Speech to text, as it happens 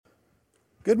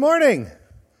Good morning.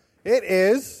 It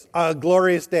is a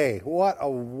glorious day. What a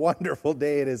wonderful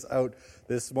day it is out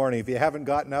this morning. If you haven't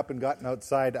gotten up and gotten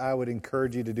outside, I would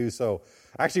encourage you to do so.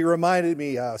 Actually, it reminded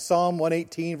me, Psalm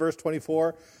 118, verse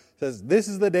 24 says, "This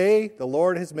is the day the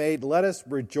Lord has made. Let us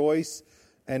rejoice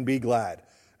and be glad."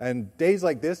 And days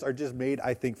like this are just made,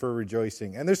 I think, for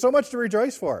rejoicing. And there's so much to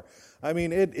rejoice for. I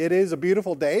mean, it is a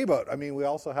beautiful day, but I mean, we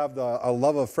also have a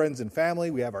love of friends and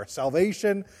family. We have our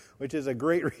salvation, which is a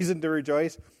great reason to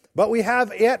rejoice. But we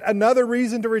have yet another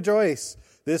reason to rejoice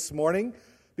this morning,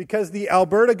 because the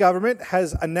Alberta government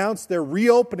has announced their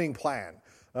reopening plan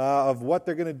of what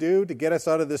they're going to do to get us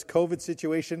out of this COVID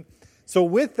situation. So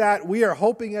with that, we are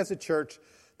hoping as a church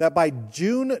that by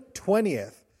June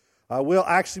 20th, we'll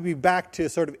actually be back to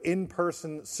sort of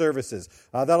in-person services.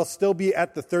 That'll still be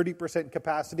at the 30%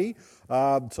 capacity,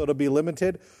 so it'll be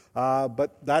limited.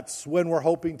 But that's when we're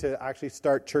hoping to actually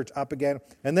start church up again.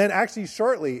 And then actually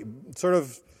shortly, sort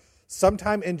of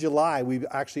sometime in July, we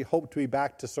actually hope to be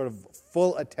back to sort of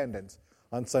full attendance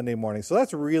on Sunday morning. So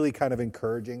that's really kind of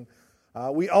encouraging.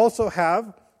 We also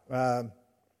have a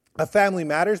Family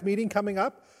Matters meeting coming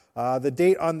up. The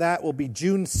date on that will be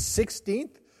June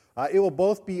 16th. It will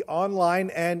both be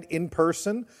online and in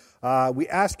person. We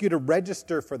ask you to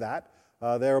register for that.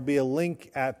 There will be a link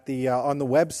at on the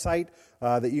website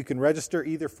that you can register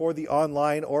either for the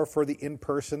online or for the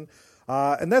in-person.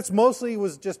 And that's mostly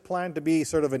was just planned to be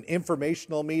sort of an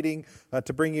informational meeting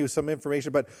to bring you some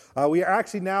information. But we are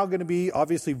actually now going to be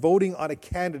obviously voting on a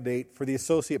candidate for the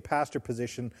associate pastor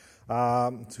position,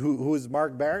 who is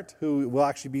Mark Barrett, who will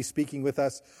actually be speaking with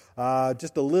us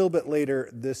just a little bit later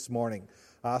this morning.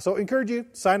 So encourage you,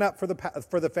 sign up for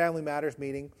the Family Matters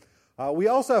meeting. We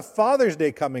also have Father's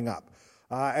Day coming up.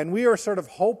 And we are sort of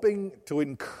hoping to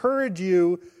encourage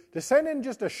you to send in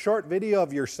just a short video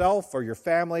of yourself or your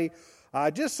family.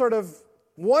 Just sort of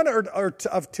one or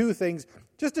of two things.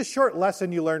 Just a short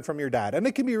lesson you learned from your dad. And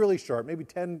it can be really short, maybe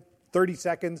 10, 30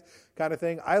 seconds kind of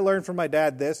thing. I learned from my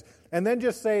dad this. And then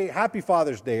just say, Happy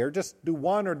Father's Day, or just do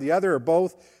one or the other or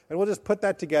both. And we'll just put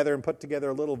that together and put together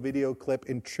a little video clip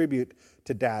in tribute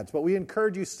to dads. But we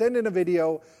encourage you, send in a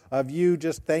video of you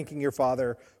just thanking your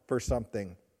father for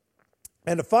something.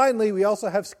 And finally, we also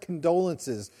have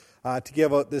condolences to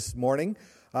give out this morning.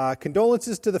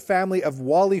 Condolences to the family of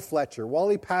Wally Fletcher.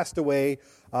 Wally passed away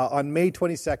on May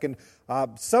 22nd.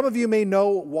 Some of you may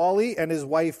know Wally and his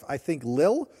wife, I think,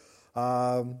 Lil.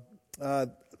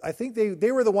 I think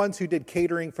they were the ones who did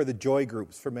catering for the Joy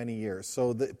groups for many years.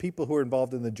 So the people who are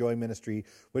involved in the Joy ministry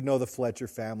would know the Fletcher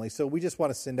family. So we just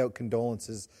want to send out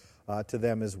condolences to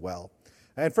them as well.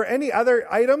 And for any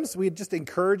other items, we just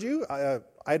encourage you,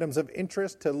 items of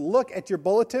interest, to look at your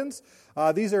bulletins.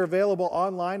 These are available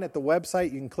online at the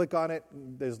website. You can click on it.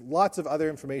 There's lots of other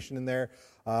information in there.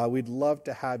 We'd love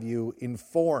to have you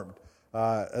informed,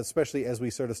 especially as we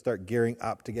sort of start gearing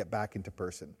up to get back into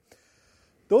person.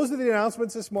 Those are the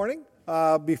announcements this morning.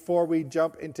 Before we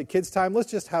jump into kids' time,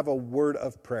 let's just have a word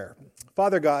of prayer.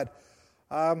 Father God,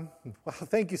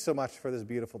 thank you so much for this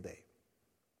beautiful day.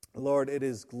 Lord, it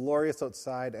is glorious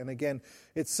outside, and again,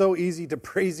 it's so easy to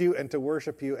praise you and to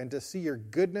worship you and to see your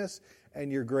goodness and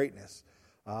your greatness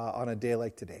on a day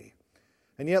like today.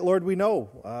 And yet, Lord, we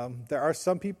know there are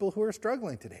some people who are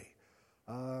struggling today.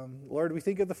 Lord, we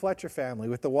think of the Fletcher family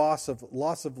with the loss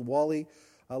of Wally.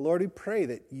 Lord, we pray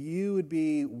that you would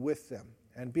be with them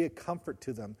and be a comfort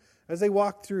to them as they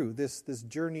walk through this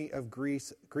journey of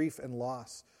grief and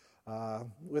loss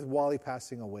with Wally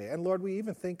passing away. And Lord, we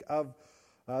even think of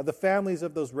the families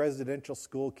of those residential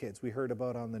school kids we heard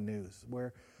about on the news,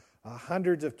 where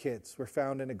hundreds of kids were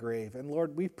found in a grave. And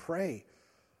Lord, we pray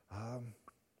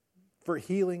for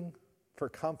healing, for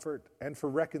comfort, and for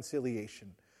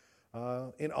reconciliation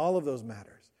in all of those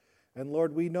matters. And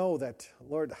Lord, we know it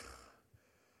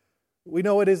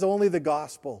is only the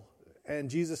gospel and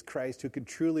Jesus Christ who can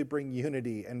truly bring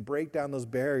unity and break down those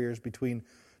barriers between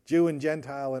Jew and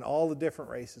Gentile and all the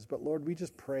different races. But Lord, we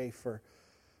just pray for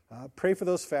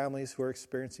those families who are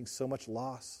experiencing so much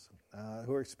loss,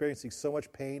 who are experiencing so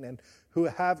much pain, and who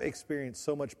have experienced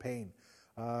so much pain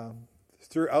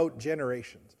throughout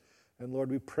generations. And Lord,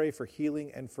 we pray for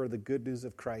healing and for the good news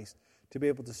of Christ to be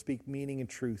able to speak meaning and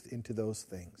truth into those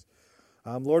things.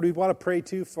 Lord, we want to pray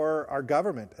too for our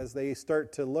government as they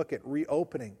start to look at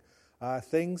reopening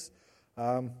things.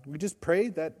 We just pray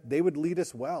that they would lead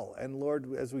us well. And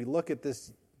Lord, as we look at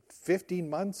this 15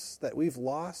 months that we've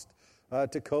lost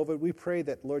to COVID, we pray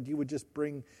that, Lord, you would just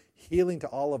bring healing to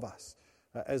all of us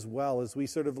as well as we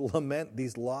sort of lament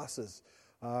these losses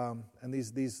and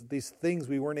these things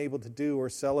we weren't able to do or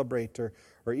celebrate or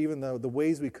even the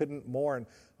ways we couldn't mourn.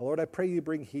 Lord, I pray you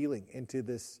bring healing into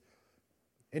this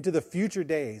into the future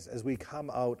days as we come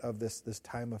out of this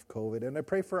time of COVID. And I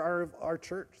pray for our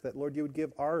church that, Lord, you would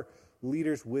give our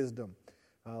leaders wisdom,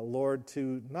 Lord,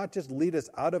 to not just lead us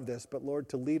out of this, but, Lord,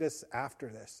 to lead us after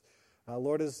this.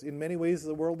 Lord, as in many ways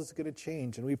the world is going to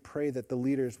change, and we pray that the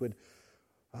leaders would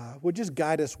just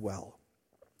guide us well.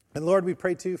 And Lord, we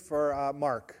pray too for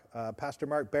Pastor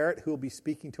Mark Barrett, who will be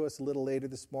speaking to us a little later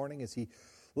this morning as he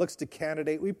looks to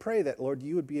candidate. We pray that, Lord,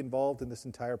 you would be involved in this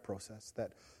entire process,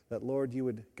 that Lord, you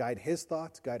would guide his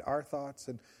thoughts, guide our thoughts,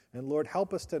 and Lord,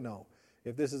 help us to know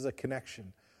if this is a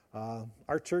connection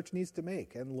our church needs to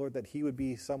make. And Lord, that he would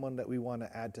be someone that we want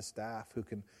to add to staff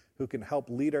who can help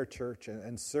lead our church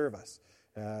and serve us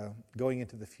going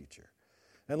into the future.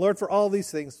 And Lord, for all these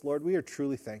things, Lord, we are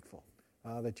truly thankful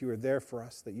that you are there for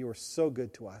us, that you are so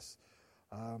good to us,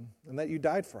 and that you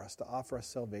died for us to offer us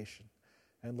salvation.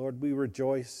 And Lord, we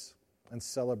rejoice and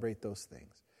celebrate those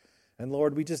things. And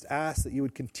Lord, we just ask that you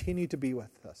would continue to be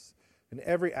with us in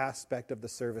every aspect of the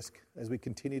service as we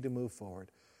continue to move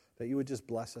forward, that you would just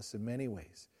bless us in many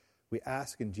ways. We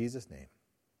ask in Jesus' name,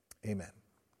 amen.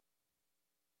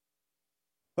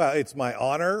 Well, it's my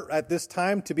honor at this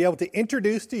time to be able to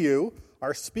introduce to you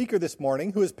our speaker this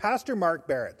morning, who is Pastor Mark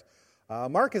Barrett.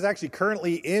 Mark is actually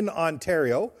currently in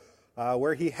Ontario,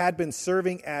 where he had been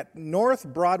serving at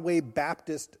North Broadway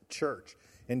Baptist Church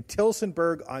in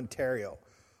Tillsonburg, Ontario.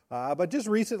 But just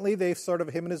recently,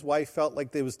 him and his wife felt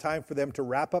like it was time for them to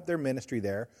wrap up their ministry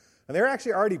there. And they're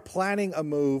actually already planning a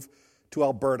move to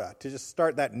Alberta to just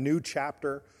start that new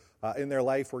chapter in their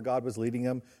life where God was leading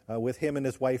them with him and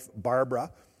his wife,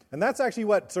 Barbara. And that's actually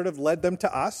what sort of led them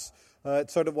to us.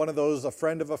 It's sort of one of those, a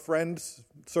friend of a friend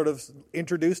sort of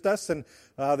introduced us, and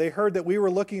they heard that we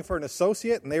were looking for an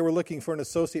associate, and they were looking for an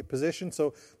associate position,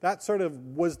 so that sort of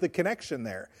was the connection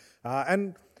there.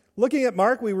 And looking at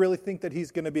Mark, we really think that he's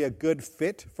going to be a good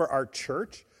fit for our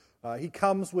church. He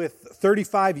comes with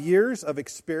 35 years of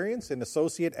experience in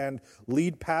associate and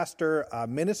lead pastor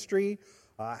ministry.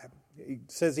 He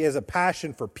says he has a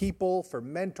passion for people, for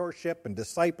mentorship and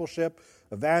discipleship,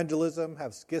 evangelism,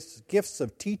 has gifts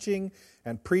of teaching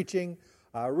and preaching.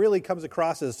 Really comes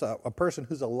across as a person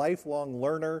who's a lifelong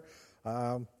learner,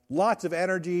 lots of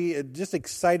energy, just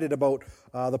excited about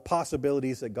the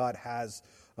possibilities that God has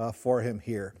for him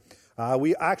here.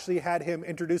 We actually had him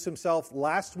introduce himself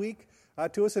last week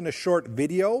to us in a short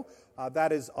video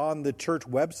that is on the church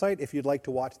website if you'd like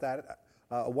to watch that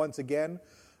once again.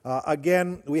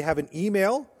 Again, we have an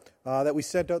email that we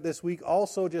sent out this week,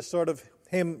 also just sort of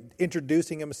him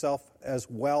introducing himself as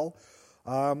well.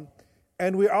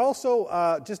 And we're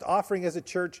also just offering as a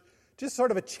church just sort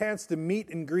of a chance to meet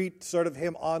and greet sort of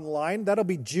him online. That'll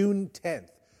be June 10th.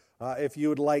 If you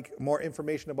would like more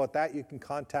information about that, you can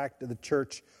contact the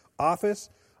church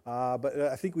office. But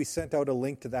I think we sent out a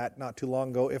link to that not too long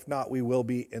ago. If not, we will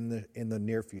be in the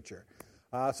near future.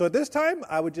 So at this time,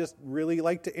 I would just really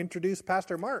like to introduce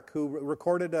Pastor Mark, who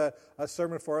recorded a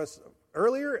sermon for us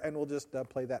earlier, and we'll just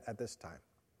play that at this time.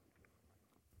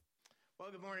 Well,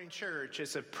 good morning, church.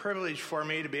 It's a privilege for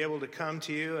me to be able to come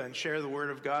to you and share the Word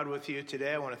of God with you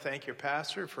today. I want to thank your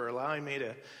pastor for allowing me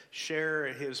to share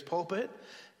his pulpit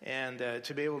and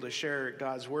to be able to share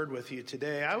God's Word with you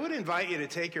today. I would invite you to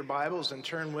take your Bibles and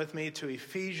turn with me to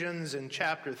Ephesians in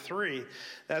chapter 3.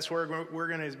 That's where we're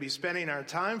going to be spending our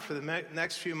time for the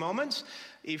next few moments.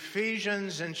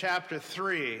 Ephesians in chapter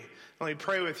 3. Let me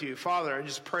pray with you. Father, I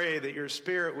just pray that your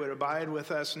Spirit would abide with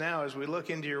us now as we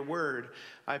look into your Word.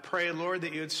 I pray, Lord,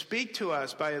 that you would speak to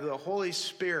us by the Holy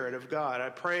Spirit of God. I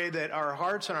pray that our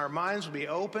hearts and our minds will be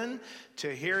open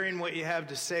to hearing what you have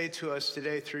to say to us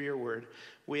today through your Word.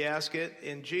 We ask it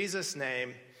in Jesus'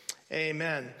 name,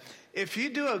 amen. If you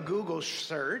do a Google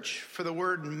search for the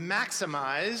word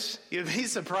maximize, you'd be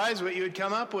surprised what you would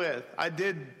come up with. I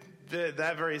did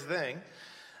that very thing.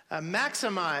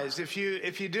 Maximize, if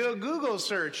you do a Google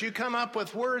search, you come up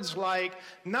with words like,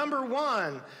 number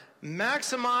one,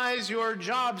 maximize your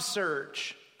job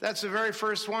search. That's the very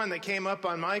first one that came up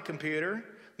on my computer.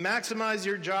 Maximize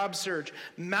your job search.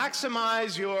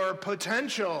 Maximize your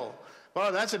potential.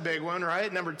 Well, that's a big one,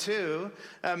 right? Number two,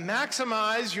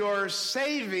 maximize your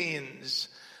savings.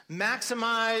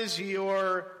 Maximize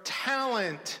your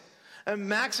talent.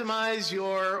 Maximize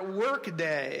your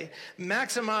workday.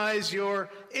 Maximize your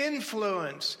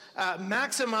influence.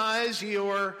 Maximize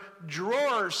your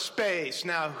drawer space.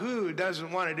 Now, who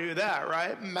doesn't want to do that,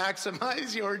 right?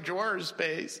 Maximize your drawer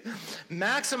space.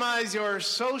 Maximize your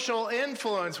social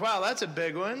influence. Wow, that's a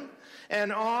big one.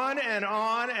 And on and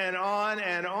on and on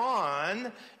and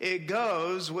on it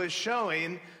goes with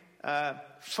showing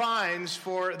fines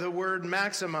for the word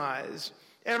maximize.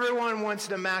 Everyone wants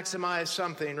to maximize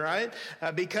something, right?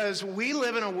 Because we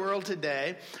live in a world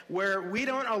today where we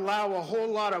don't allow a whole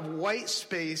lot of white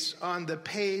space on the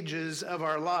pages of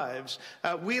our lives.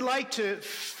 We like to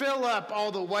fill up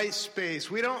all the white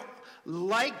space. We don't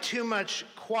like too much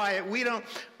quiet. We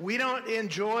don't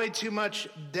enjoy too much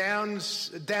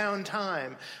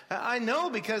downtime. I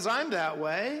know because I'm that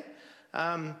way.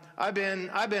 I've been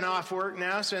off work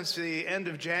now since the end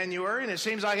of January, and it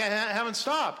seems like I haven't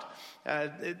stopped.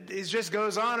 It just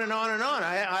goes on and on and on.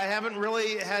 I haven't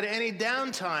really had any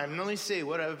downtime. Let me see,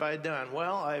 what have I done?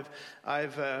 Well,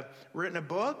 I've written a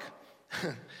book.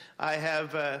 I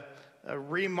have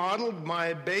remodeled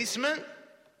my basement.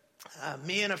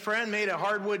 Me and a friend made a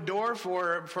hardwood door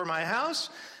for my house.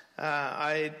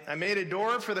 I made a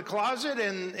door for the closet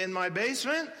in my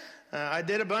basement. I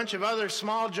did a bunch of other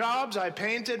small jobs. I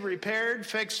painted, repaired,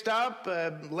 fixed up,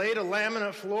 laid a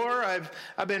laminate floor.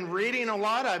 I've been reading a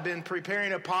lot. I've been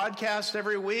preparing a podcast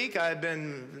every week. I've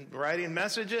been writing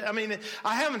messages. I mean,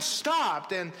 I haven't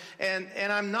stopped, and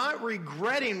I'm not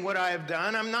regretting what I have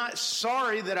done. I'm not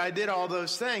sorry that I did all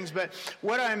those things. But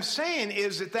what I'm saying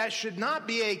is that should not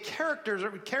be a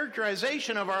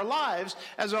characterization of our lives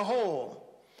as a whole.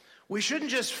 We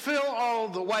shouldn't just fill all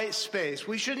the white space.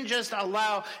 We shouldn't just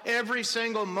allow every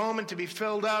single moment to be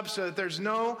filled up so that there's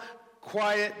no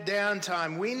quiet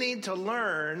downtime. We need to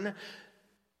learn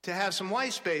to have some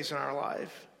white space in our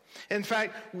life. In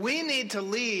fact, we need to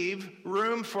leave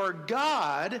room for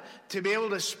God to be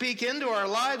able to speak into our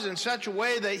lives in such a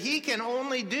way that He can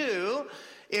only do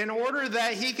in order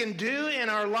that He can do in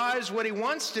our lives what He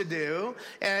wants to do,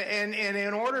 and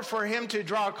in order for Him to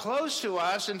draw close to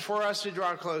us and for us to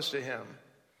draw close to Him.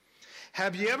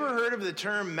 Have you ever heard of the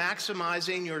term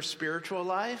maximizing your spiritual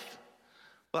life?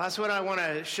 Well, that's what I want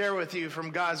to share with you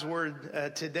from God's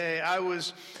Word today. I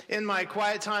was in my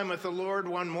quiet time with the Lord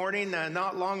one morning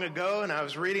not long ago, and I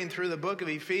was reading through the book of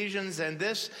Ephesians, and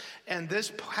this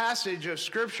passage of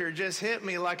Scripture just hit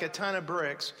me like a ton of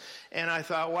bricks. And I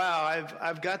thought, wow,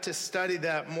 I've got to study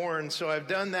that more, and so I've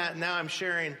done that. Now I'm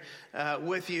sharing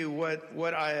with you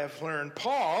what I have learned.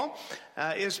 Paul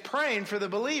is praying for the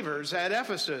believers at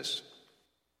Ephesus.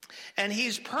 And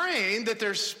he's praying that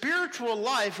their spiritual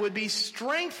life would be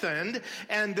strengthened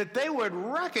and that they would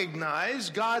recognize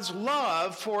God's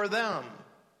love for them.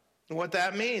 What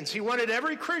that means. He wanted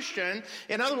every Christian,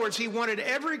 in other words, he wanted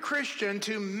every Christian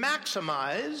to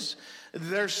maximize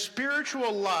their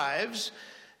spiritual lives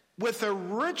with the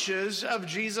riches of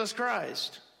Jesus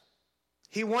Christ.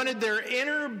 He wanted their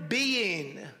inner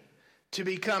being to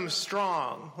become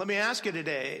strong. Let me ask you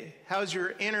today, how's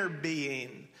your inner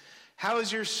being? How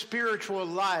is your spiritual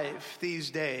life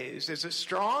these days? Is it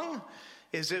strong?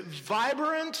 Is it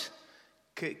vibrant?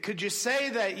 Could you say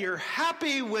that you're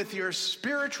happy with your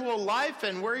spiritual life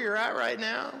and where you're at right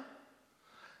now?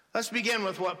 Let's begin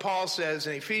with what Paul says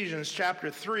in Ephesians chapter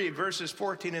 3, verses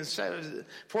 14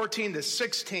 to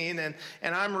 16, and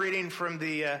I'm reading from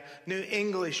the New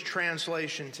English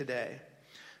Translation today.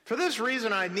 For this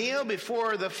reason I kneel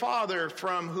before the Father,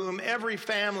 from whom every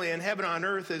family in heaven and on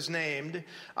earth is named.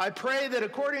 I pray that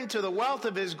according to the wealth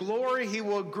of His glory, He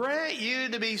will grant you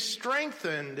to be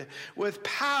strengthened with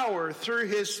power through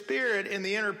His Spirit in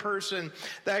the inner person,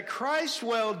 that Christ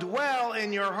will dwell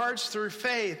in your hearts through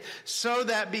faith, so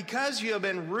that because you have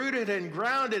been rooted and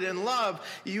grounded in love,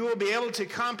 you will be able to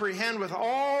comprehend with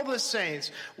all the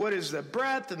saints what is the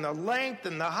breadth and the length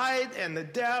and the height and the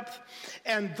depth,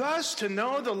 and thus to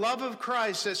know the love of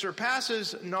Christ that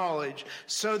surpasses knowledge,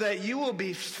 so that you will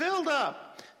be filled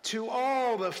up to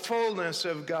all the fullness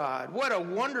of God. What a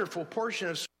wonderful portion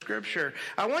of Scripture.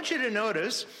 I want you to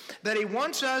notice that he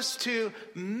wants us to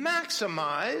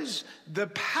maximize the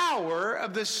power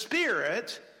of the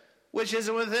Spirit which is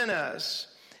within us.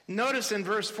 Notice in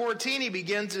verse 14, he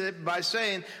begins it by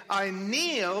saying, I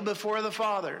kneel before the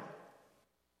Father.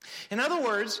 In other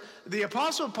words, the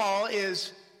Apostle Paul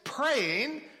is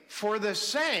praying for the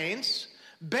saints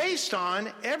based on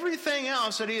everything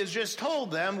else that he has just told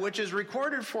them, which is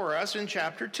recorded for us in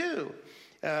chapter 2,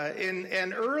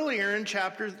 and earlier in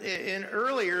chapter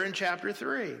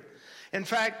 3. In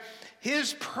fact,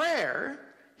 his prayer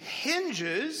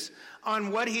hinges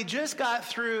on what he just got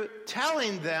through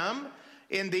telling them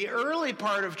in the early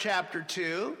part of chapter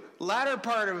 2, early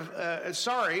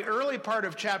part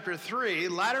of chapter 3,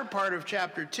 latter part of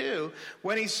chapter 2,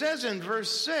 when he says in verse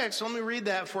 6, let me read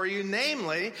that for you,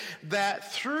 namely,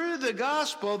 that through the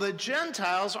gospel the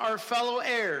Gentiles are fellow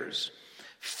heirs,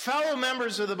 fellow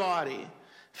members of the body,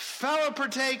 fellow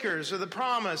partakers of the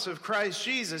promise of Christ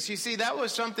Jesus. You see, that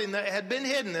was something that had been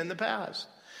hidden in the past.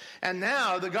 And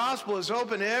now the gospel is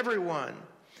open to everyone.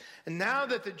 And now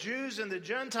that the Jews and the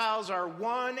Gentiles are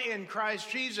one in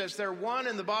Christ Jesus, they're one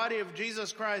in the body of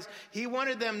Jesus Christ, he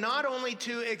wanted them not only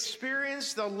to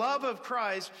experience the love of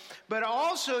Christ, but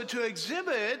also to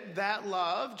exhibit that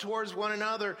love towards one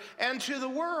another and to the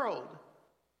world.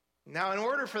 Now, in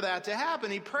order for that to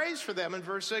happen, he prays for them in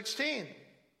verse 16.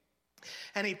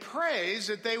 And he prays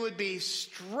that they would be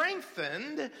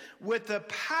strengthened with the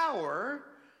power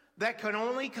that can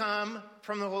only come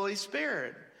from the Holy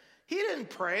Spirit. He didn't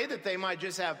pray that they might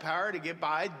just have power to get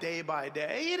by day.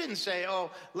 He didn't say,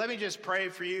 oh, let me just pray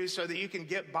for you so that you can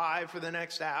get by for the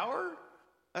next hour.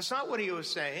 That's not what he was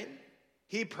saying.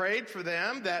 He prayed for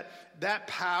them that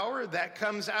power that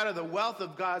comes out of the wealth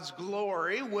of God's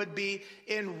glory would be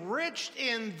enriched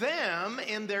in them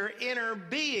in their inner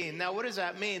being. Now, what does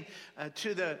that mean?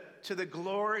 To the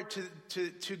glory,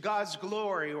 to God's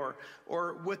glory, or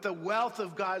with the wealth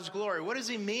of God's glory. What does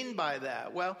he mean by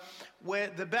that? Well,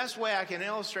 the best way I can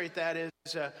illustrate that is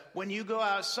when you go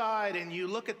outside and you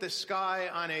look at the sky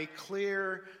on a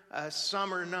clear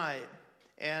summer night.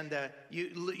 And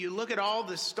you look at all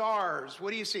the stars. What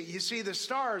do you see? You see the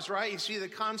stars, right? You see the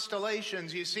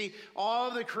constellations. You see all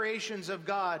the creations of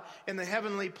God in the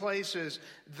heavenly places.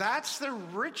 That's the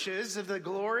riches of the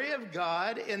glory of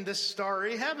God in the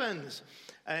starry heavens.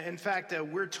 In fact,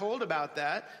 we're told about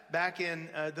that back in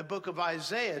the book of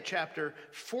Isaiah, chapter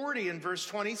 40 and verse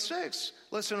 26.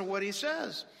 Listen to what he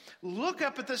says. Look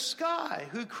up at the sky,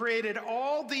 who created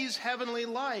all these heavenly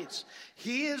lights.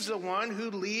 He is the one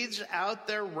who leads out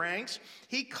their ranks.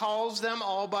 He calls them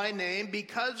all by name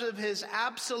because of his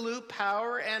absolute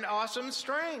power and awesome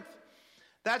strength.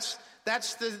 That's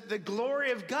the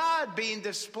glory of God being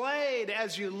displayed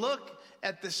as you look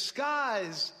at the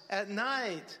skies at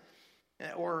night.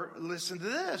 Or listen to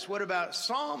this. What about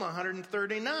Psalm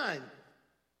 139,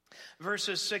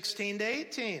 verses 16 to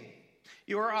 18?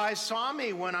 Your eyes saw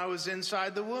me when I was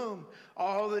inside the womb.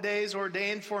 All the days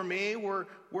ordained for me were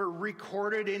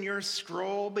recorded in your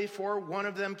scroll before one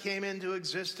of them came into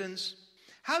existence.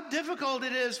 How difficult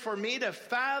it is for me to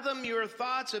fathom your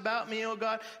thoughts about me, O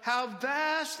God. How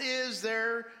vast is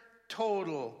their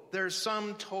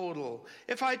sum total.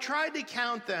 If I tried to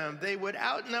count them, they would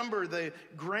outnumber the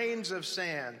grains of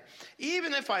sand.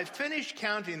 Even if I finished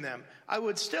counting them, I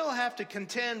would still have to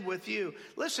contend with you.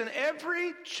 Listen,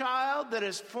 every child that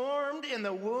is formed in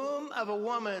the womb of a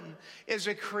woman is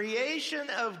a creation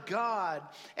of God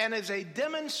and is a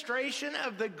demonstration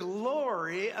of the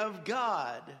glory of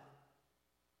God.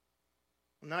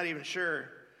 I'm not even sure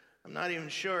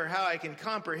how I can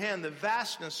comprehend the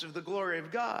vastness of the glory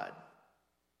of God.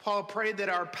 Paul prayed that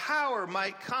our power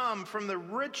might come from the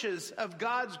riches of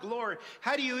God's glory.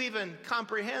 How do you even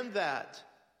comprehend that?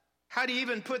 How do you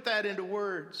even put that into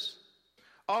words?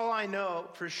 All I know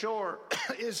for sure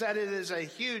is that it is a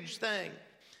huge thing.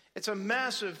 It's a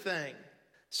massive thing.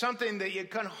 Something that you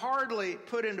can hardly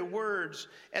put into words.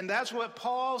 And that's what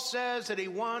Paul says that he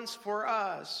wants for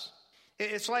us.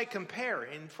 It's like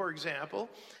comparing, for example,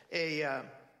 the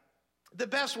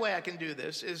best way I can do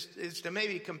this is to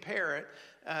maybe compare it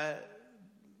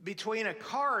between a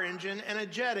car engine and a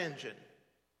jet engine.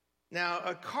 Now,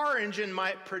 a car engine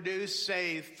might produce,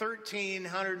 say,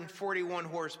 1,341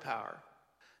 horsepower.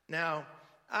 Now,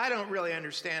 I don't really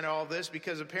understand all this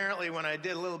because apparently when I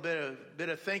did a little bit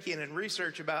of thinking and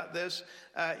research about this,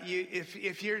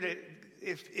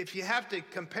 if you have to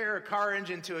compare a car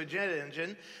engine to a jet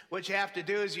engine, what you have to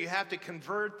do is you have to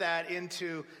convert that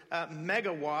into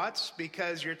megawatts,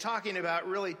 because you're talking about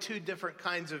really two different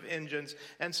kinds of engines.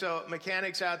 And so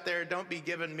mechanics out there, don't be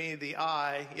giving me the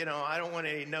eye. I don't want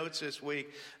any notes this week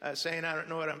saying I don't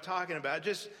know what I'm talking about.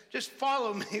 Just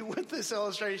follow me with this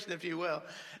illustration, if you will.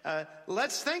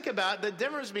 Let's think about the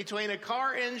difference between a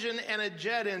car engine and a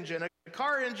jet engine. A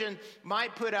car engine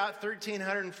might put out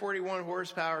 1,341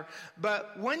 horsepower,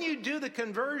 but when you do the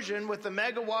conversion with the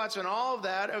megawatts and all of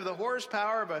that of the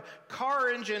horsepower of a car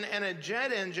engine and a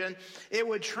jet engine, it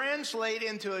would translate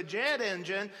into a jet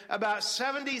engine about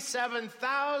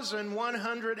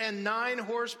 77,109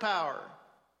 horsepower.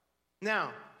 Now,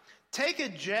 take a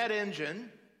jet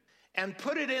engine and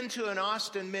put it into an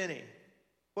Austin Mini.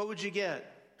 What would you get?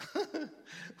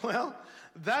 Well,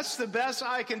 that's the best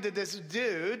I can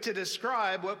do to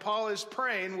describe what Paul is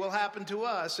praying will happen to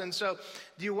us. And so,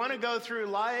 do you want to go through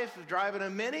life driving a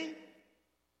Mini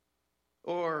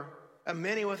or a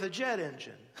Mini with a jet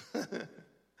engine?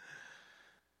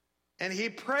 And he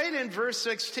prayed in verse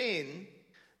 16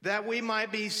 that we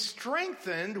might be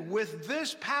strengthened with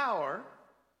this power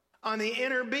on the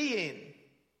inner being.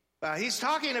 When he's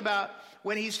talking about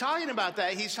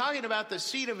that, he's talking about the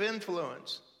seat of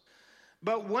influence.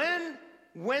 But when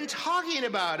when talking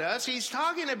about us, he's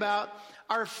talking about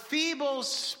our feeble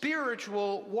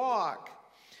spiritual walk.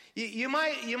 You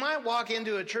might walk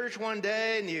into a church one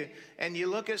day and you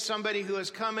look at somebody who has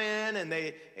come in and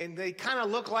they kind of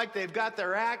look like they've got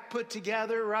their act put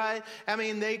together, right? I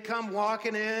mean, they come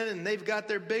walking in and they've got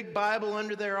their big Bible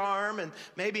under their arm, and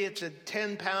maybe it's a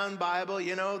 10-pound Bible,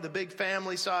 the big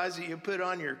family size that you put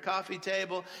on your coffee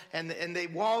table, and they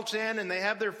waltz in and they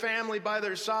have their family by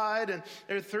their side, and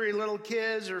their 3 little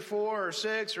kids or 4 or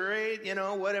 6 or 8,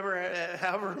 whatever,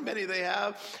 however many they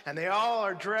have, and they all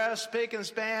are dressed spick and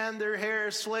span. Their hair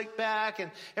is slicked back, and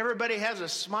everybody has a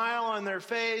smile on their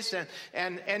face,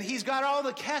 and he's got all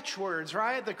the catchwords,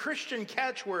 right? The Christian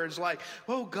catchwords like,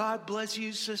 oh, God bless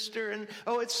you, sister, and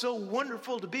oh, it's so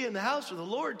wonderful to be in the house of the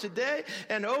Lord today,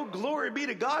 and oh, glory be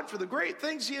to God for the great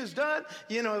things he has done.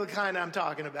 You know the kind I'm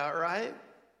talking about, right?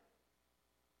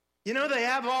 They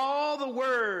have all the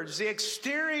words. The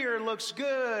exterior looks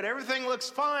good. Everything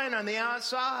looks fine on the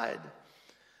outside.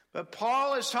 But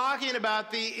Paul is talking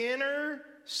about the inner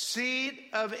seat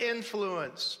of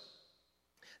influence.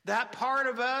 That part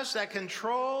of us that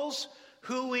controls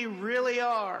who we really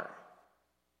are.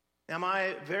 Now,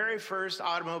 my very first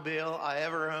automobile I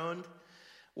ever owned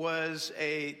was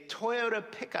a Toyota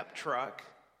pickup truck.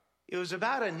 It was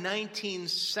about a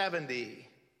 1970.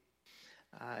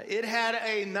 It had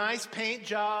a nice paint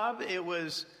job. It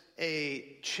was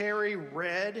a cherry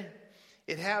red.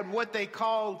 It had what they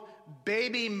called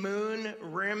baby moon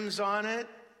rims on it,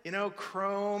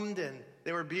 chromed, and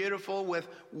they were beautiful with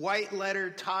white letter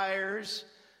tires.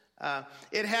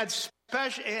 It had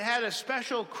a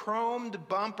special chromed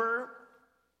bumper.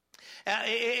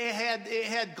 It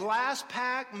had glass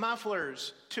pack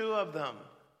mufflers, 2 of them.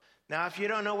 Now, if you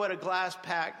don't know what a glass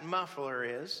pack muffler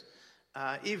is,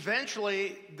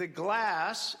 eventually the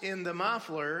glass in the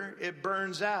muffler, it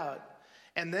burns out.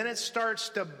 And then it starts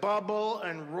to bubble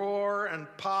and roar and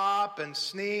pop and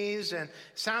sneeze, and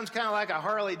sounds kind of like a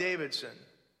Harley Davidson.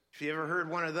 If you ever heard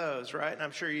one of those, right? And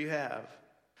I'm sure you have.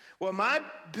 Well, my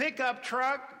pickup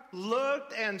truck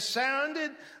looked and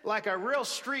sounded like a real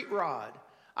street rod.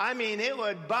 I mean, it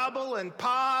would bubble and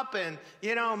pop and,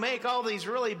 make all these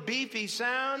really beefy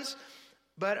sounds.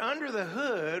 But under the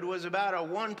hood was about a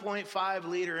 1.5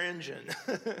 liter engine.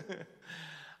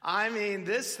 I mean,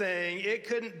 this thing, it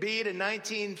couldn't beat a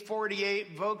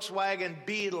 1948 Volkswagen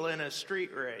Beetle in a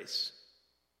street race.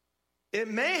 It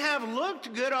may have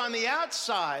looked good on the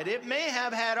outside. It may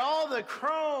have had all the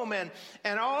chrome and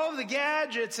all the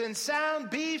gadgets and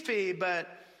sound beefy, but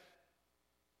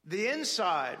the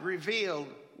inside revealed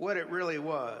what it really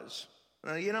was.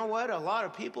 Now, you know what? A lot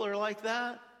of people are like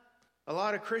that. A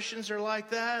lot of Christians are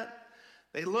like that.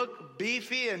 They look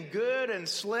beefy and good and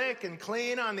slick and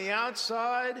clean on the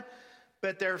outside,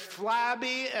 but they're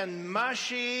flabby and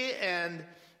mushy and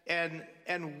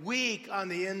weak on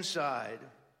the inside.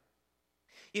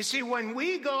 You see, when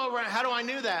we go around, how do I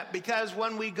know that? Because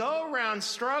when we go around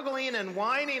struggling and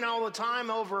whining all the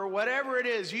time over whatever it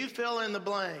is, you fill in the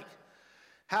blank.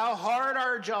 How hard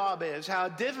our job is, how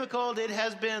difficult it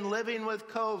has been living with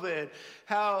COVID,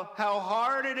 how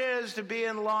hard it is to be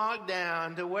in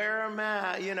lockdown, to wear a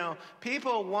mask.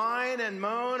 People whine and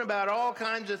moan about all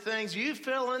kinds of things. You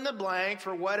fill in the blank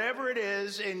for whatever it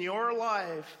is in your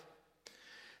life.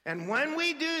 And when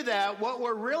we do that, what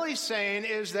we're really saying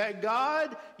is that,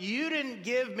 God, you didn't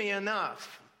give me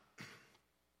enough.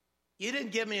 You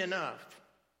didn't give me enough.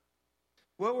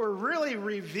 What we're really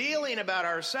revealing about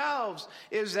ourselves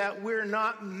is that we're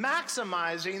not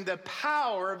maximizing the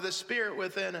power of the Spirit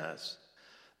within us.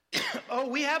 Oh,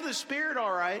 we have the Spirit,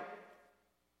 all right.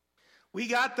 We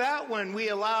got that when we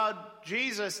allowed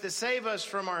Jesus to save us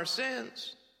from our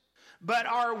sins. But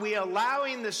are we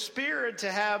allowing the Spirit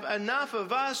to have enough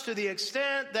of us to the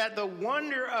extent that the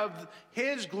wonder of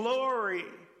His glory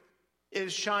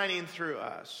is shining through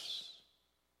us?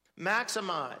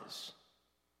 Maximize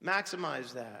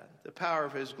that, the power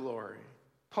of His glory.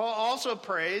 Paul also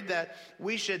prayed that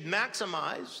we should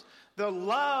maximize the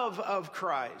love of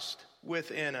Christ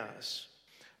within us.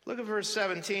 Look at verse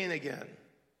 17 again.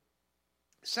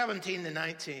 17 to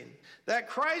 19. That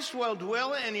Christ will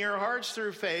dwell in your hearts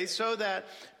through faith, so that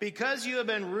because you have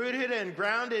been rooted and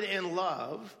grounded in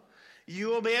love, you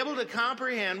will be able to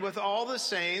comprehend with all the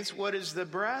saints what is the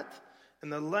breadth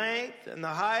and the length and the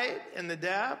height and the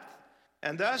depth,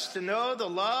 and thus to know the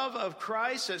love of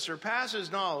Christ that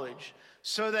surpasses knowledge,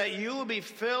 so that you will be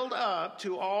filled up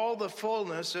to all the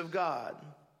fullness of God.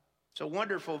 It's a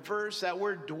wonderful verse. That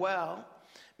word dwell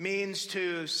means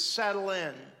to settle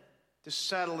in, to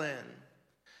settle in.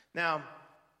 Now,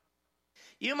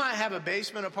 you might have a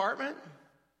basement apartment,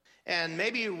 And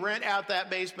maybe you rent out that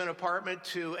basement apartment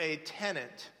to a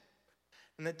tenant.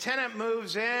 And the tenant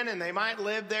moves in, and they might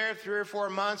live there 3 or 4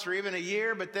 months or even a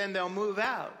year, but then they'll move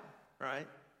out, right?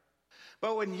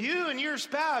 But when you and your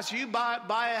spouse, you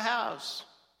buy a house,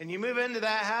 and you move into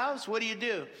that house, what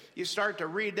do? You start to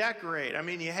redecorate. I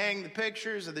mean, you hang the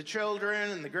pictures of the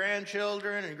children and the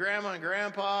grandchildren and grandma and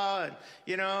grandpa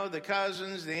and, the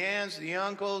cousins, the aunts, the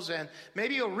uncles, and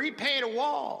maybe you'll repaint a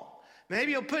wall.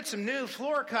 Maybe you'll put some new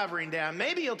floor covering down.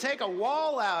 Maybe you'll take a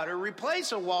wall out or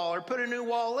replace a wall or put a new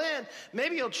wall in.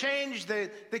 Maybe you'll change the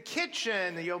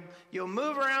kitchen. You'll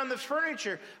move around the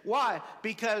furniture. Why?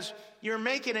 Because you're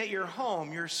making it your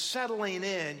home. You're settling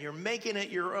in. You're making it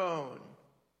your own.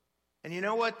 And you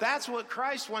know what? That's what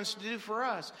Christ wants to do for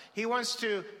us. He wants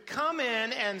to come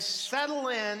in and settle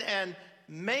in and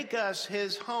make us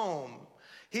his home.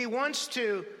 He wants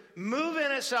to move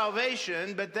in at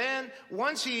salvation, but then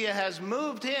once he has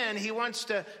moved in, he wants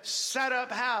to set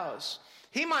up house.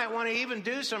 He might want to even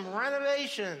do some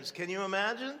renovations. Can you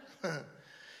imagine?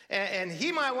 And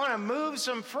he might want to move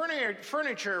some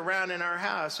furniture around in our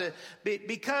house.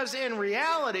 Because in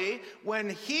reality, when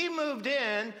he moved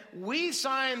in, we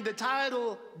signed the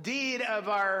title deed of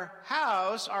our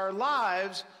house, our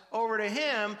lives, over to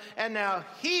him. And now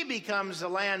he becomes the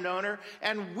landowner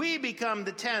and we become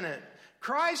the tenant.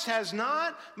 Christ has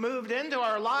not moved into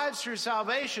our lives through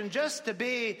salvation just to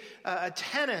be a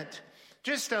tenant,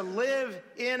 just to live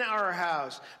in our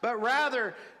house, but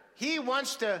rather he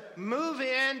wants to move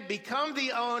in, become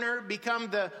the owner,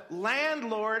 become the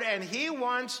landlord, and he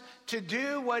wants to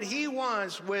do what he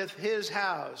wants with his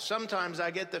house. Sometimes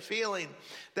I get the feeling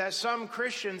that some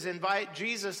Christians invite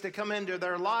Jesus to come into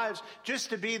their lives just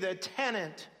to be the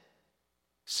tenant.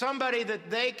 Somebody that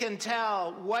they can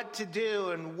tell what to do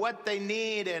and what they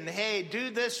need, and hey, do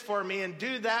this for me and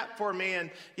do that for me, and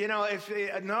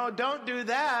don't do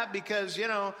that because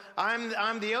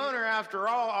I'm the owner after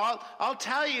all. I'll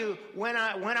tell you when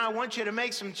I want you to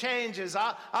make some changes.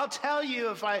 I'll tell you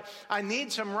if I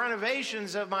need some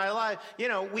renovations of my life.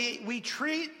 We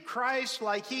treat Christ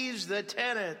like he's the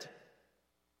tenant,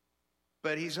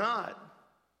 but he's not.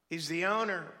 He's the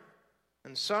owner,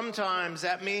 and sometimes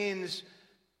that means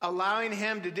allowing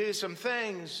him to do some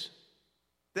things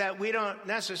that we don't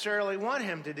necessarily want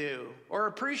him to do or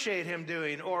appreciate him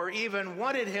doing or even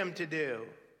wanted him to do.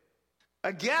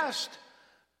 A guest,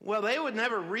 well, they would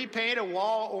never repaint a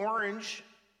wall orange,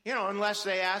 unless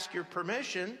they ask your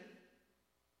permission.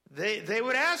 They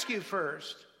would ask you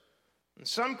first. And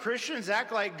some Christians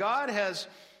act like God has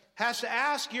to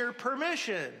ask your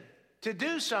permission to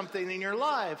do something in your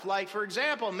life. Like, for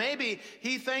example, maybe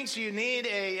he thinks you need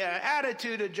a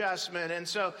attitude adjustment, and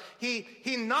so he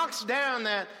knocks down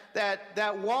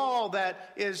that wall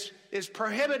that is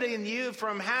prohibiting you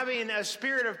from having a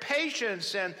spirit of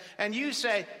patience, and you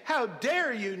say, how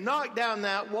dare you knock down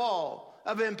that wall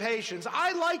of impatience?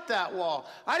 I like that wall.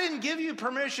 I didn't give you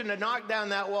permission to knock down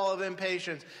that wall of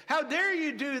impatience. How dare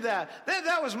you do that?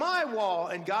 That was my wall.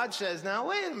 And God says, now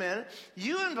wait a minute.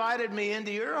 You invited me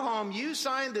into your home. You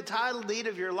signed the title deed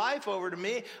of your life over to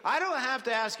me. I don't have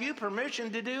to ask you permission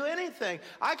to do anything.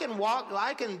 I can walk.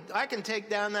 I can take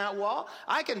down that wall.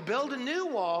 I can build a new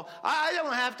wall. I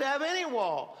don't have to have any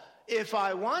wall if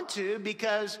I want to,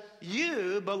 because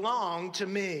you belong to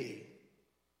me.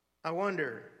 I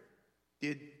wonder, do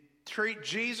you treat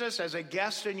Jesus as a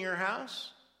guest in your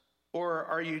house? Or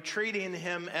are you treating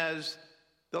him as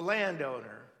the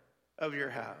landowner of your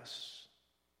house?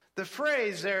 The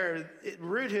phrase there,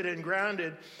 rooted and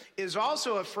grounded, is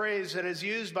also a phrase that is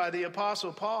used by the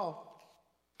Apostle Paul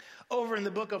over in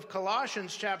the book of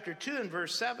Colossians chapter 2 and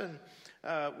verse 7,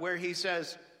 where he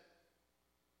says,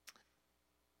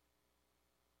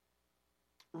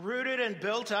 rooted and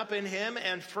built up in him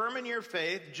and firm in your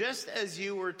faith, just as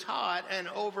you were taught, and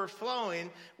overflowing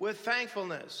with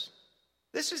thankfulness.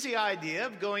 This is the idea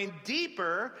of going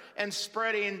deeper and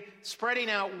spreading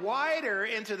out wider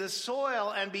into the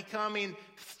soil and becoming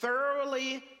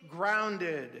thoroughly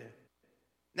grounded.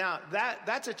 Now,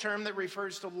 that's a term that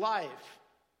refers to life.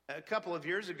 A couple of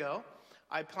years ago,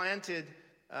 I planted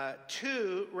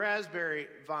 2 raspberry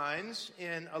vines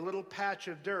in a little patch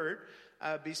of dirt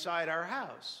beside our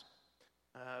house.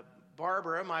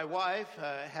 Barbara, my wife,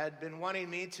 had been wanting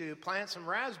me to plant some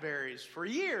raspberries for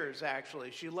years, actually.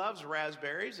 She loves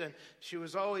raspberries, and she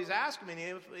was always asking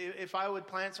me if I would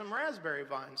plant some raspberry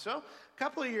vines. So a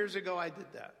couple of years ago, I did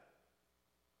that.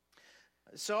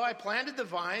 So I planted the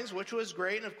vines, which was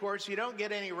great, and of course, you don't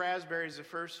get any raspberries the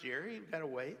first year. You've got to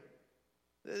wait.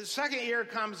 The second year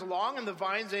comes along, and the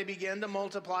vines, they begin to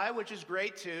multiply, which is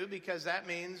great too, because that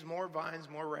means more vines,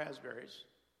 more raspberries.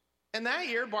 And that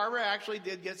year, Barbara actually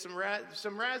did get some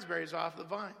raspberries off the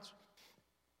vines.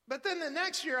 But then the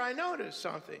next year, I noticed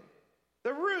something.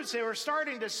 The roots, they were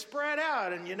starting to spread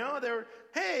out. And,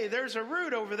 hey, there's a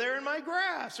root over there in my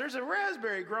grass. There's a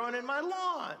raspberry growing in my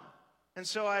lawn. And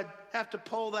so I'd have to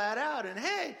pull that out. And,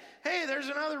 hey, there's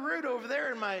another root over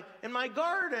there in my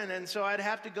garden. And so I'd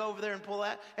have to go over there and pull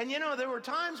that. And, there were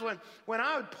times when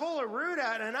I would pull a root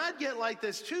out, and I'd get like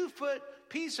this 2-foot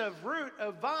piece of root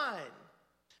of vine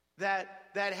that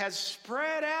has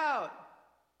spread out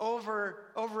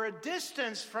over a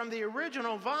distance from the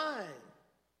original vine.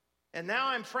 And now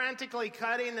I'm frantically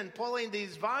cutting and pulling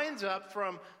these vines up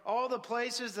from all the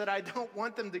places that I don't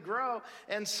want them to grow.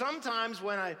 And sometimes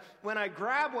when I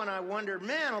grab one, I wonder,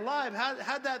 man alive,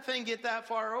 how'd that thing get that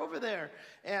far over there?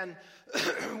 And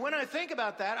when I think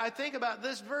about that, I think about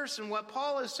this verse and what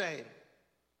Paul is saying.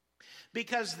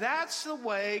 Because that's the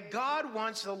way God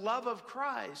wants the love of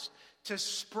Christ to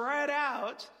spread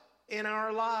out in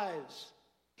our lives.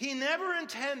 He never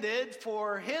intended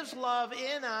for his love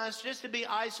in us just to be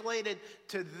isolated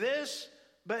to this,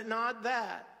 but not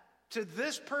that. To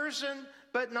this person,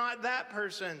 but not that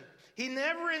person. He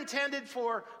never intended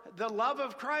for the love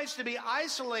of Christ to be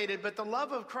isolated, but the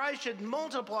love of Christ should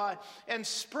multiply and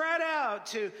spread out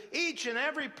to each and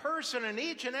every person and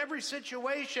each and every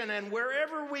situation and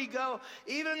wherever we go,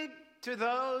 even to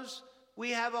those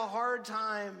we have a hard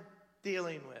time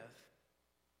dealing with.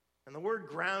 And the word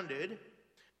grounded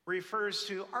refers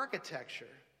to architecture,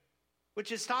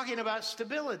 which is talking about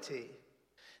stability.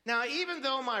 Now, even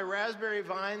though my raspberry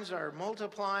vines are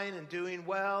multiplying and doing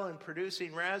well and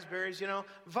producing raspberries,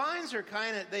 vines are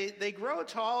they grow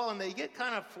tall and they get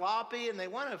kind of floppy and they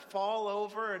want to fall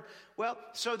over. And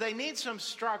so they need some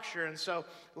structure. And so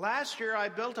last year I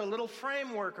built a little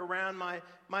framework around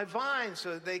my vines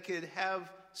so that they could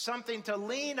have something to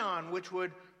lean on, which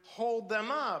would hold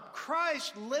them up.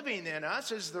 Christ living in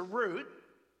us is the root.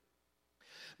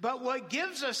 But what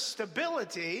gives us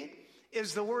stability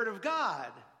is the Word of God.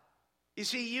 You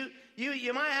see,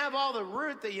 you might have all the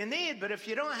root that you need, but if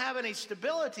you don't have any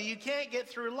stability, you can't get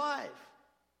through life.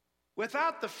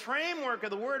 Without the framework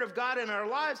of the Word of God in our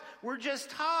lives, we're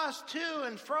just tossed to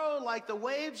and fro like the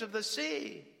waves of the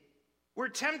sea. We're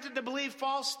tempted to believe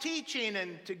false teaching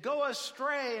and to go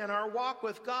astray in our walk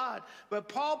with God. But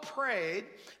Paul prayed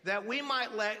that we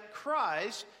might let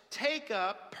Christ take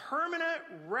up permanent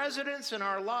residence in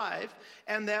our life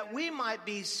and that we might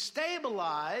be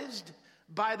stabilized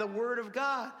by the Word of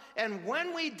God. And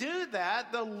when we do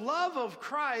that, the love of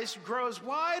Christ grows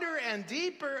wider and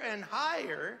deeper and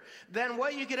higher than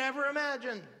what you could ever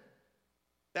imagine.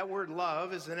 That word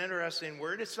love is an interesting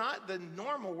word. It's not the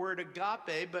normal word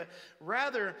agape, but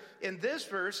rather in this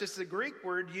verse, it's the Greek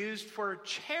word used for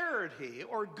charity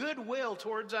or goodwill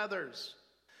towards others.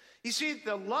 You see,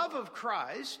 the love of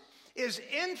Christ is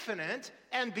infinite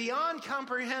and beyond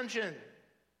comprehension.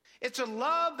 It's a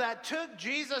love that took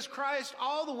Jesus Christ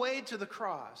all the way to the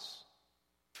cross.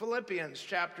 Philippians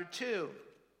chapter 2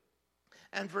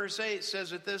 and verse 8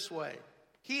 says it this way.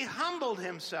 He humbled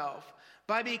himself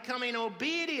by becoming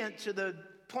obedient to the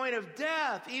point of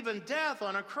death, even death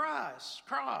on a cross.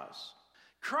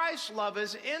 Christ's love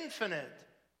is infinite.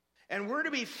 And we're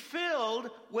to be filled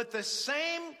with the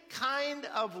same kind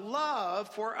of love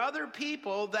for other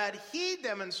people that he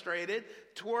demonstrated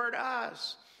toward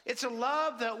us. It's a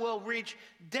love that will reach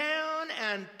down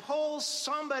and pull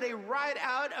somebody right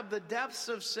out of the depths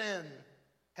of sin.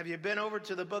 Have you been over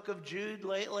to the book of Jude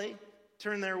lately?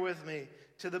 Turn there with me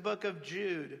to the book of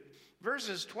Jude.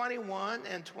 Verses 21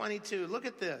 and 22. Look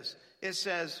at this. It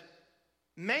says,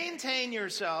 maintain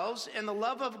yourselves in the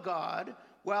love of God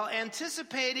while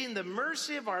anticipating the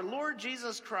mercy of our Lord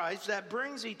Jesus Christ that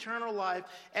brings eternal life,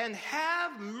 and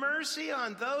have mercy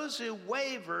on those who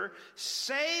waver,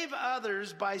 save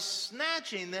others by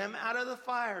snatching them out of the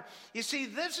fire. You see,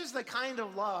 this is the kind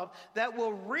of love that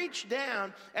will reach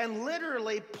down and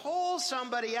literally pull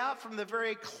somebody out from the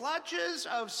very clutches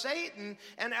of Satan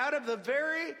and out of the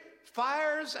very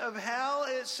fires of hell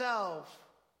itself.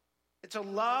 It's a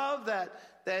love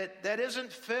that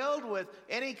isn't filled with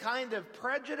any kind of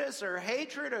prejudice or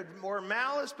hatred or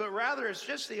malice, but rather it's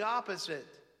just the opposite.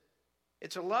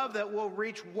 It's a love that will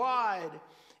reach wide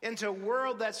into a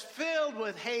world that's filled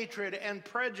with hatred and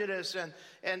prejudice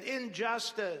and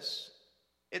injustice.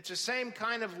 It's the same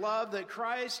kind of love that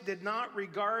Christ did not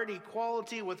regard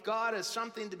equality with God as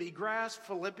something to be grasped,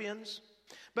 Philippians,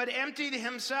 but emptied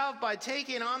himself by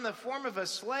taking on the form of a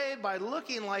slave, by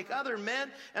looking like other men,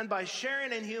 and by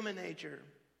sharing in human nature,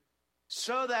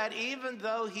 so that even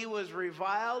though he was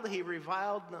reviled, he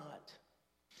reviled not.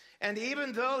 And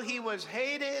even though he was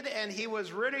hated and he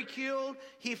was ridiculed,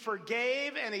 he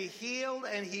forgave and he healed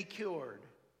and he cured.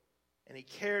 And he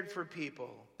cared for people.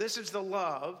 This is the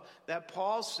love that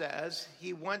Paul says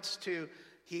he wants to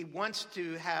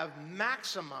have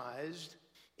maximized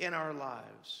in our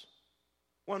lives.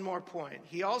 One more point.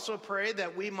 He also prayed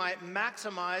that we might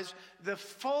maximize the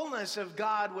fullness of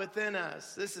God within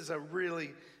us. This is a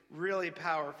really, really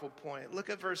powerful point. Look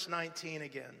at verse 19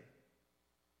 again.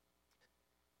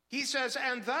 He says,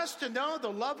 and thus to know the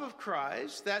love of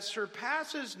Christ that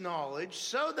surpasses knowledge,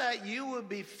 so that you will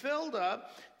be filled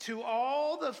up to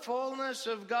all the fullness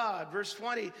of God. Verse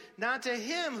 20, now to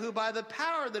him who by the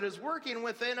power that is working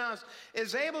within us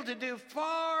is able to do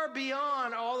far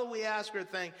beyond all that we ask or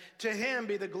think. To him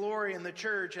be the glory in the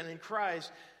church and in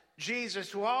Christ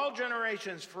Jesus to all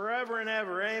generations forever and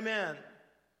ever. Amen.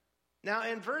 Now,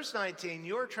 in verse 19,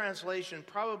 your translation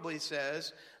probably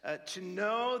says, to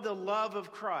know the love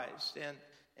of Christ.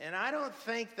 And I don't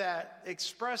think that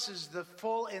expresses the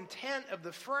full intent of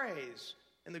the phrase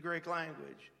in the Greek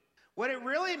language. What it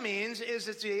really means is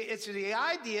it's the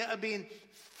idea of being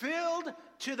filled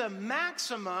to the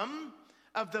maximum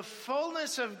of the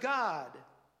fullness of God.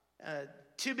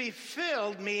 To be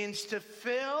filled means to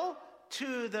fill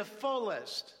to the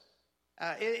fullest.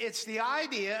 It's the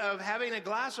idea of having a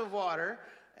glass of water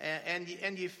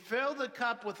and you fill the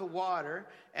cup with the water.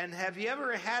 And have you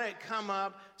ever had it come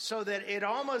up so that it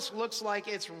almost looks like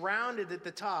it's rounded at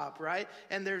the top, right?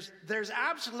 And there's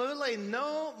absolutely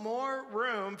no more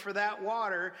room for that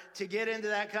water to get into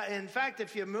that cup. In fact,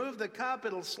 if you move the cup,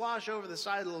 it'll slosh over the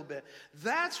side a little bit.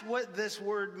 That's what this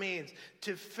word means,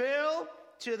 to fill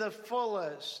to the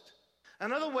fullest.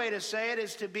 Another way to say it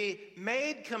is to be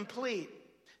made complete,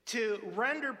 to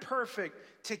render perfect,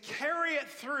 to carry it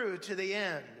through to the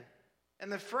end.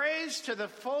 And the phrase to the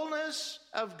fullness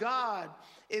of God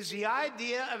is the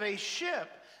idea of a ship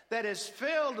that is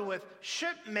filled with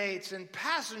shipmates and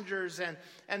passengers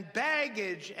and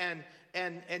baggage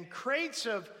and crates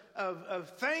of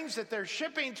things that they're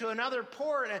shipping to another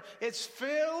port. It's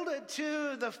filled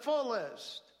to the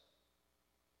fullest.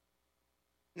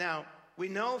 Now, we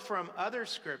know from other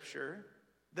scripture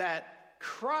that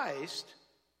Christ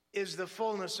is the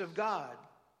fullness of God.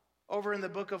 Over in the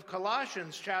book of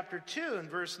Colossians chapter 2 and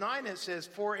verse 9 it says,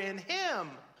 for in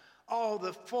him all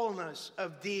the fullness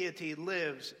of deity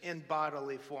lives in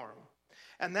bodily form.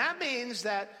 And that means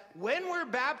that when we're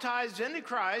baptized into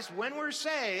Christ, when we're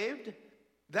saved,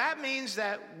 that means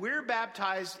that we're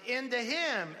baptized into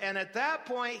him. And at that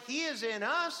point, he is in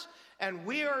us and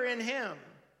we are in him.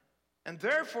 And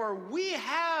therefore, we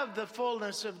have the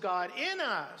fullness of God in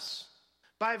us,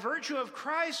 by virtue of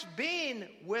Christ being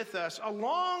with us,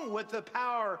 along with the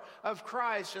power of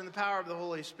Christ and the power of the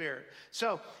Holy Spirit.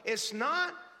 So it's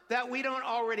not that we don't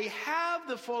already have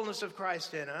the fullness of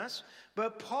Christ in us,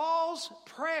 but Paul's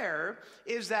prayer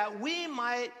is that we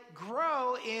might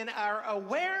grow in our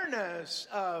awareness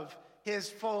of his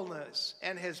fullness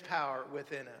and his power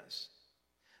within us.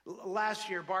 Last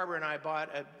year, Barbara and I bought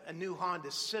a new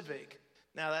Honda Civic.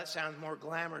 Now, that sounds more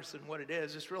glamorous than what it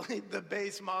is. It's really the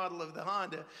base model of the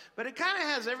Honda. But it kind of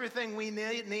has everything we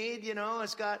need, you know.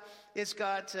 It's got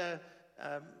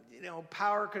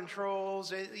power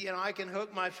controls. I can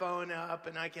hook my phone up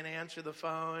and I can answer the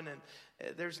phone. And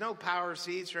there's no power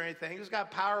seats or anything. It's got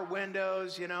power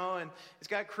windows, and it's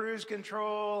got cruise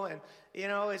control. And,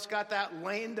 it's got that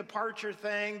lane departure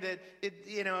thing that,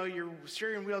 your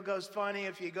steering wheel goes funny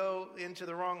if you go into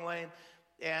the wrong lane.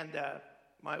 And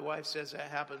my wife says that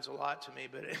happens a lot to me,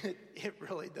 but it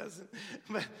really doesn't.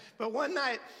 But one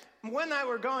night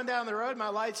we're going down the road, my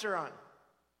lights are on.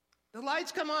 The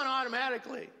lights come on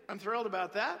automatically. I'm thrilled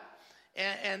about that.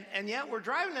 And yet we're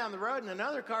driving down the road and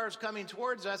another car is coming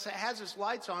towards us that has its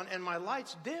lights on and my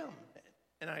lights dim.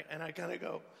 And I kind of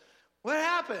go, what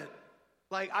happened?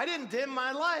 Like, I didn't dim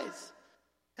my lights.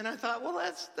 And I thought, well,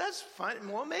 that's fine.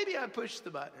 Well, maybe I pushed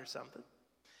the button or something.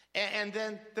 And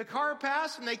then the car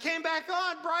passed and they came back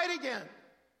on bright again.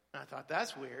 And I thought,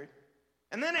 that's weird.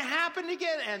 And then it happened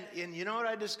again. And you know what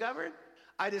I discovered?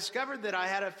 I discovered that I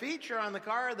had a feature on the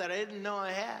car that I didn't know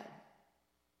I had.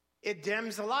 It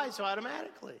dims the lights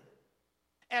automatically.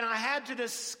 And I had to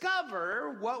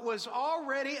discover what was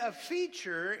already a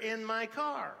feature in my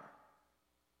car.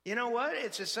 You know what?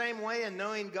 It's the same way in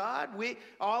knowing God.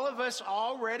 All of us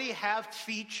already have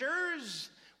features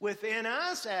within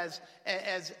us as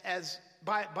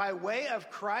by way of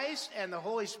Christ and the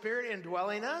Holy Spirit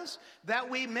indwelling us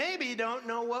that we maybe don't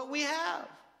know what we have.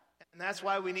 And that's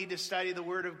why we need to study the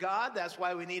Word of God. That's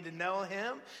why we need to know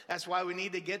Him. That's why we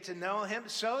need to get to know Him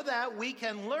so that we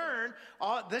can learn.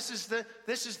 This is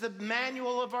the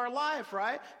manual of our life,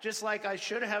 right? Just like I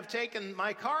should have taken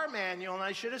my car manual and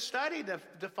I should have studied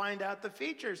to find out the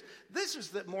features. This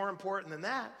is more important than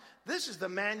that. This is the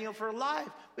manual for life.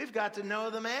 We've got to know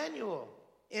the manual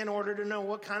in order to know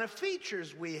what kind of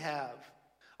features we have.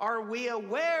 Are we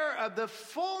aware of the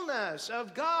fullness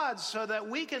of God so that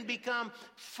we can become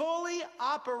fully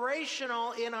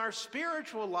operational in our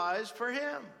spiritual lives for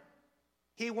Him?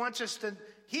 He wants us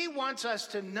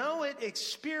to know it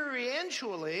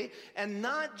experientially and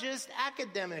not just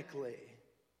academically.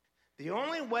 The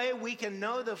only way we can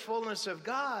know the fullness of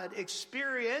God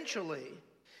experientially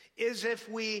is if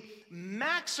we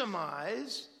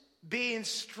maximize being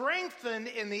strengthened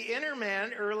in the inner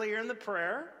man earlier in the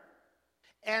prayer,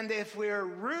 and if we're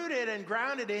rooted and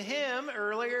grounded in Him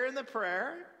earlier in the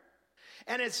prayer,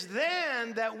 and it's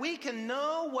then that we can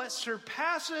know what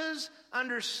surpasses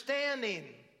understanding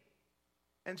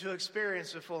and to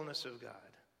experience the fullness of God.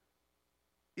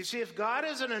 You see, if God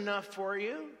isn't enough for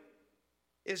you,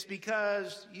 it's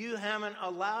because you haven't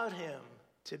allowed Him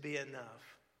to be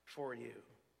enough for you.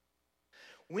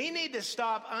 We need to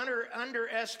stop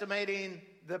underestimating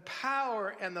the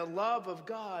power and the love of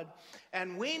God,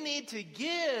 and we need to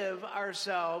give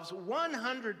ourselves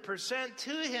 100%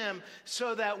 to Him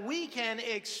so that we can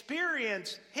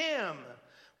experience Him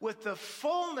with the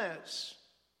fullness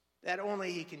that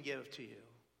only He can give to you.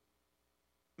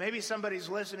 Maybe somebody's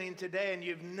listening today and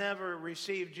you've never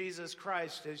received Jesus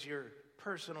Christ as your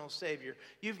personal Savior.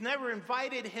 You've never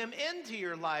invited Him into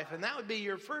your life, and that would be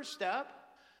your first step.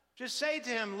 Just say to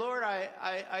Him, Lord,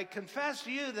 I confess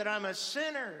to you that I'm a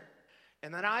sinner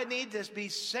and that I need to be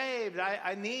saved.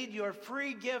 I need your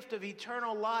free gift of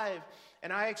eternal life.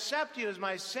 And I accept you as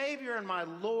my Savior and my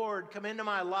Lord. Come into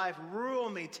my life, rule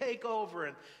me, take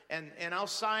over, and I'll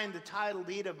sign the title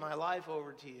deed of my life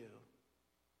over to you.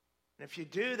 And if you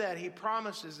do that, He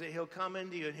promises that He'll come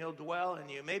into you and He'll dwell in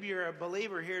you. Maybe you're a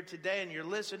believer here today and you're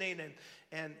listening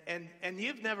and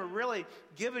you've never really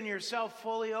given yourself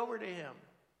fully over to Him.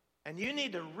 And you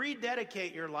need to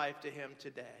rededicate your life to Him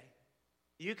today.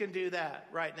 You can do that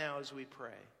right now as we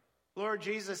pray. Lord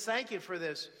Jesus, thank you for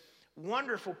this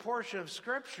wonderful portion of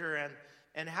Scripture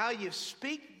and how you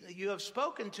have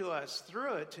spoken to us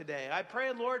through it today. I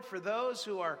pray, Lord, for those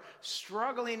who are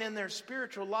struggling in their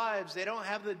spiritual lives. They don't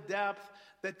have the depth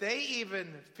that they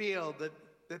even feel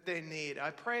that they need. I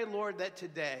pray, Lord, that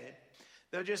today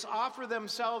they'll just offer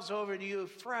themselves over to you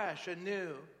fresh and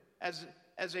new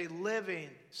as a living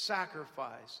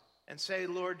sacrifice and say,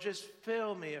 Lord, just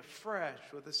fill me afresh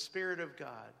with the Spirit of God.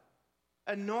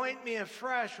 Anoint me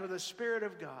afresh with the Spirit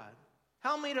of God.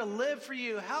 Help me to live for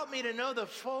you. Help me to know the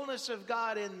fullness of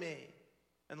God in me.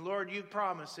 And Lord, you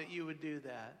promised that you would do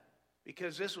that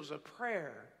because this was a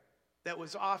prayer that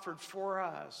was offered for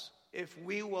us if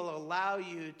we will allow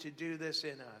you to do this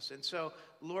in us. And so,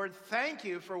 Lord, thank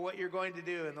you for what you're going to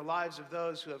do in the lives of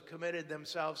those who have committed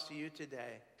themselves to you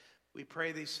today. We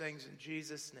pray these things in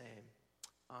Jesus' name.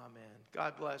 Amen.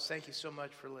 God bless. Thank you so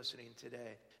much for listening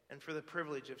today and for the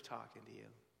privilege of talking to you.